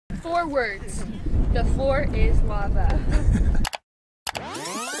4 words. The floor is lava.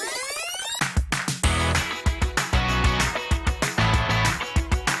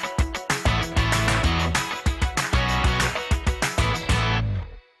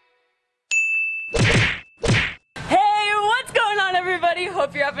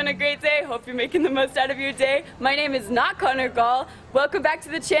 Hope you're having a great day. Hope you're making the most out of your day. My name is not Connor Gall. Welcome back to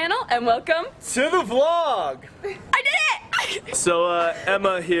the channel and welcome to the vlog. I did it! So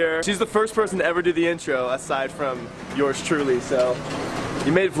Emma here, she's the first person to ever do the intro aside from yours truly, so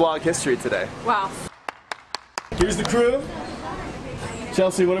you made vlog history today. Wow. Here's the crew.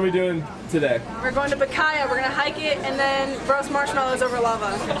 Chelsea, what are we doing today? We're going to Volcano. We're going to hike it and then roast marshmallows over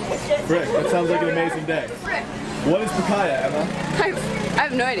lava. Frick, that sounds like an amazing day. Frick. What is Pacaya, Emma? I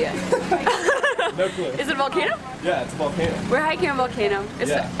have no idea. No clue. Is it a volcano? Yeah, it's a volcano. We're hiking a volcano.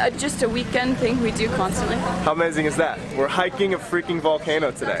 It's just a weekend thing we do constantly. How amazing is that? We're hiking a freaking volcano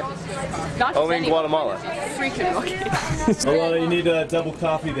today. Not only in Guatemala. Freaking volcano. Alana, you need a double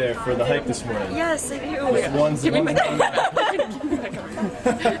coffee there for the hike this morning. Yes, I do. Give me my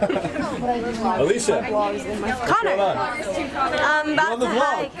Alicia, Connor. about to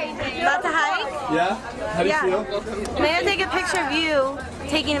hike. About to hike? Yeah? How do you feel? May I take a picture of you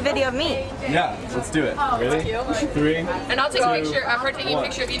taking a video of me? Yeah, let's do it. Ready? 3. And I'll take a picture of her taking a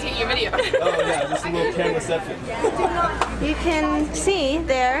picture of you taking a video. Oh yeah, just a little camera section. You can see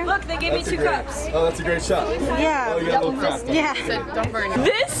there. Look, they gave me 2 cups. Oh, that's a great shot. Yeah. Oh, you got a little crack. Yeah. Don't burn it.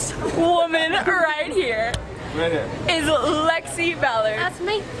 This woman right here. Right here. Is Lexi Ballard. That's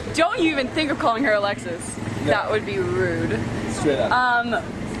me. Don't you even think of calling her Alexis. No. That would be rude. Straight up.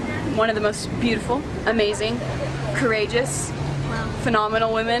 One of the most beautiful, amazing, courageous,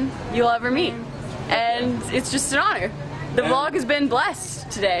 phenomenal women you'll ever meet. And it's just an honor. The vlog has been blessed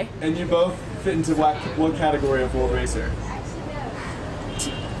today. And you both fit into what category of world racer?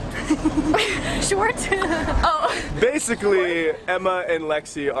 Short? Oh. Basically, Emma and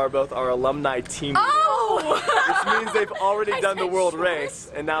Lexi are both our alumni team. Oh! Which means they've already done the world race,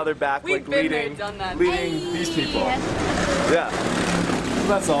 and now they're back like leading these people. Yeah.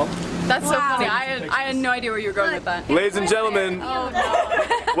 That's all. That's so funny. I had no idea where you were going with that. Ladies and gentlemen,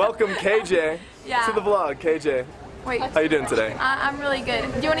 welcome KJ to the vlog. KJ, Wait. how you doing today? I'm really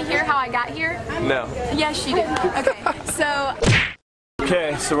good. Do you want to hear how I got here? No. Yes, you do. Okay. So.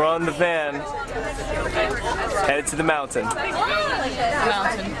 Okay, so we're on the van, headed to the mountain.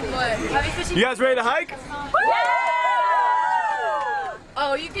 You guys ready to hike? Yeah!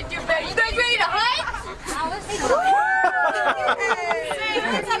 Oh, you could do better. You guys ready to hike?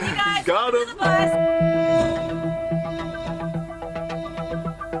 What's up, you guys? Got him.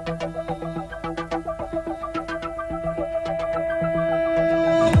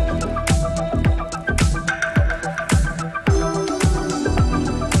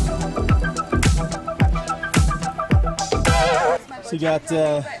 So you got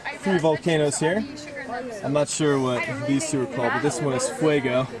 3 volcanoes here. I'm not sure what these 2 are called, but this one is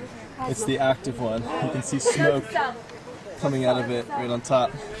Fuego. It's the active one. You can see smoke coming out of it right on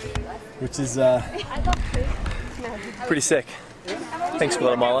top, which is pretty sick. Thanks,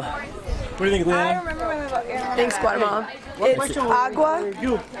 Guatemala. What do you think, Leanna? Thanks, Guatemala. It's agua,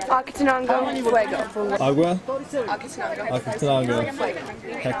 Acatenango, fuego. Agua? Acatenango.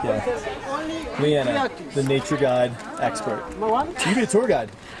 Heck yeah. Leanna, the nature guide expert. You be a tour guide.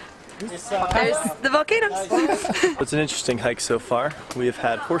 There's the volcanoes. It's an interesting hike so far. We have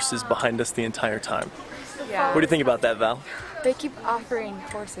had horses behind us the entire time. Yeah. What do you think about that, Val? They keep offering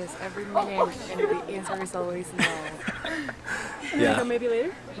horses every minute, and the answer is always no. Yeah. Maybe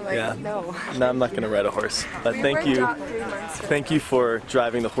later? Like, Yeah. no. No, I'm not going to ride a horse. But thank you for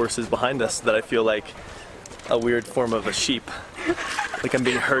driving the horses behind us that I feel like a weird form of a sheep. Like I'm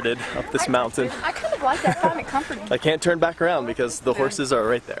being herded up this mountain. I kind of like that. I find it comforting. I can't turn back around because the horses are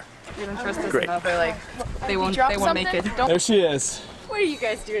right there. You don't trust us Great. enough. They're like, they won't make it. There she is. What are you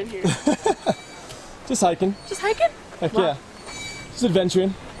guys doing here? Just hiking. Just hiking? Heck yeah. Just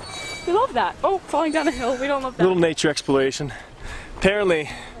adventuring. We love that. Oh, falling down a hill. We don't love that. Little nature exploration. Apparently,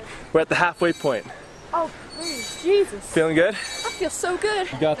 we're at the halfway point. Oh, please, Jesus. Feeling good? I feel so good.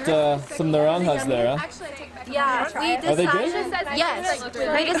 You got some naranjas there, huh? Yeah, we Are they good? decided. Yes,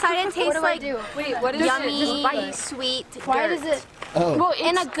 we decided it tastes like yummy, sweet dirt. Why does it? Oh. Well,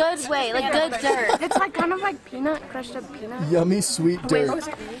 in a good way, like good dirt. It's like kind of like peanut, crushed up peanut. Yummy sweet dirt.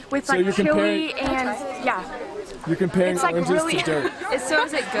 With So like you're chili and, yeah. You're comparing It's like oranges really. to dirt. So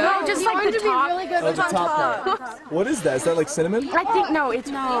is it good? No, just like the top. Really good Oh, the top part. What is that? Is that like cinnamon? I think no, it's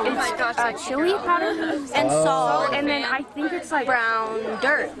chili powder and salt. and then I think it's like Brown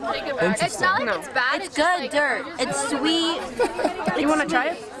dirt. Interesting. It's bad. It's good dirt. It's sweet. You want to try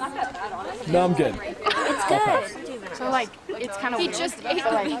it? No, I'm good. It's good. So like it's kind of. He just ate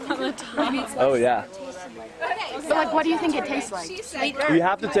the beef on the top. Oh yeah. So like, what do you think it tastes like? You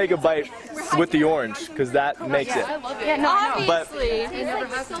have to take a bite with the orange because that makes it. Yeah, no, I know. But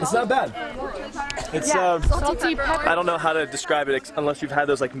it's not bad. It's Salty pepper. I don't know how to describe it unless you've had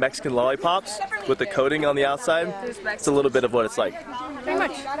those like Mexican lollipops with the coating on the outside. It's a little bit of what it's like. Pretty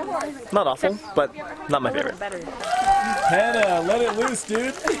much. Not awful, but not my favorite. Hannah, let it loose,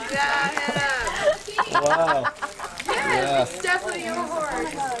 dude. Wow. Yeah. Definitely your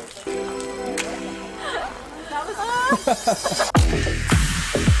horse.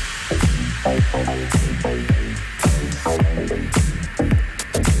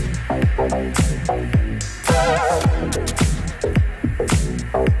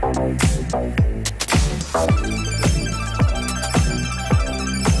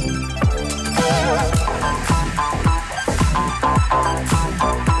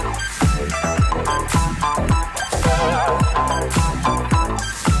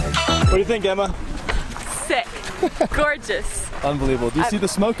 What do you think, Emma? Sick. Gorgeous. Unbelievable. Do you see the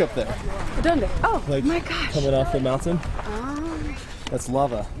smoke up there? Oh Like my gosh. coming off the mountain? That's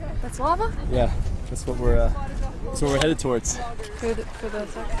lava. That's lava? Yeah, that's what we're headed towards. For the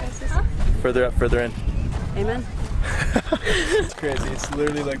sacrifices? Further up, further in. Amen. It's crazy. It's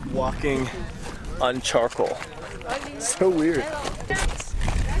literally like walking on charcoal. So weird. It's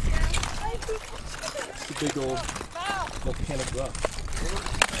a big old volcanic rock.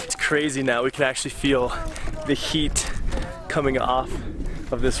 It's crazy now. We can actually feel the heat coming off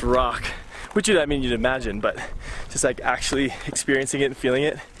of this rock, which you'd imagine, but just like actually experiencing it and feeling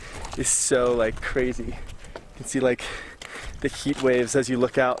it is so like crazy. You can see like the heat waves as you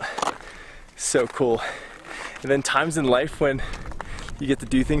look out. So cool. And then times in life when you get to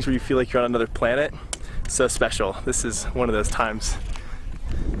do things where you feel like you're on another planet, so special. This is one of those times.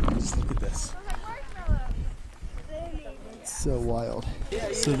 Just look at this. It's so wild.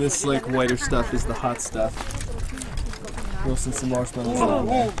 So this like whiter stuff is the hot stuff. Roasting some marshmallows on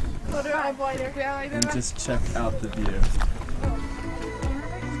there. And just check out the view.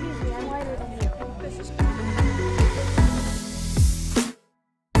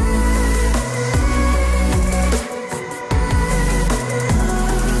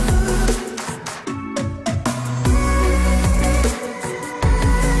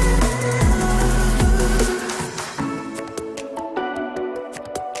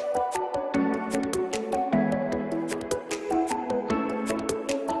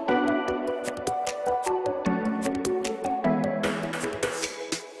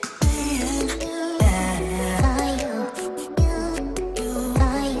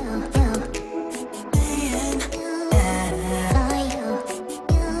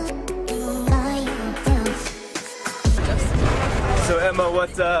 So Emma,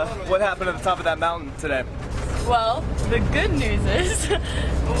 what happened at the top of that mountain today? Well, the good news is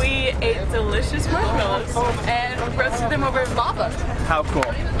we ate delicious marshmallows and roasted them over lava. How cool.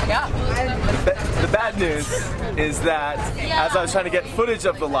 Yeah. The bad news is that as I was trying to get footage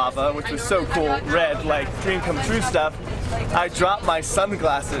of the lava, which was so cool, red, like dream come true stuff, I dropped my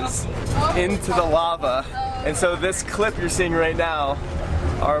sunglasses into the lava. And so this clip you're seeing right now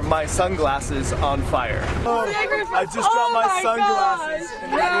are my sunglasses on fire. Oh, I just dropped my sunglasses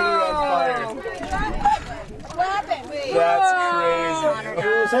and they're literally on fire. That's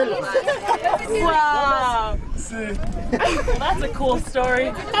crazy. Wow. See? That's a cool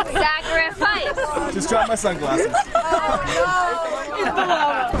story. Sacrifice. Just dropped my sunglasses.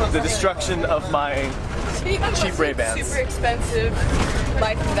 The destruction of my cheap Ray-Bans. Super expensive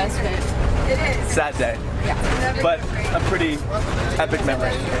life investment. It is. Sad day. Yeah. But a pretty epic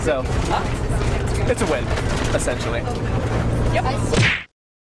memory. So it's a win, essentially. Yep.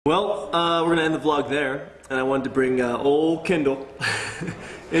 Well, we're gonna end the vlog there, and I wanted to bring old Kendall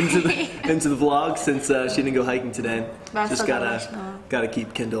into the vlog since she didn't go hiking today. Just gotta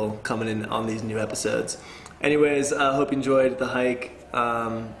keep Kendall coming in on these new episodes. Anyways, hope you enjoyed the hike.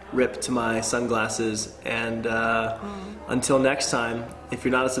 Rip to my sunglasses, and until next time, if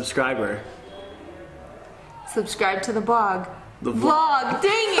you're not a subscriber, Subscribe to the blog. The Vlog,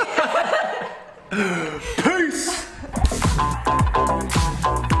 dang it! Peace!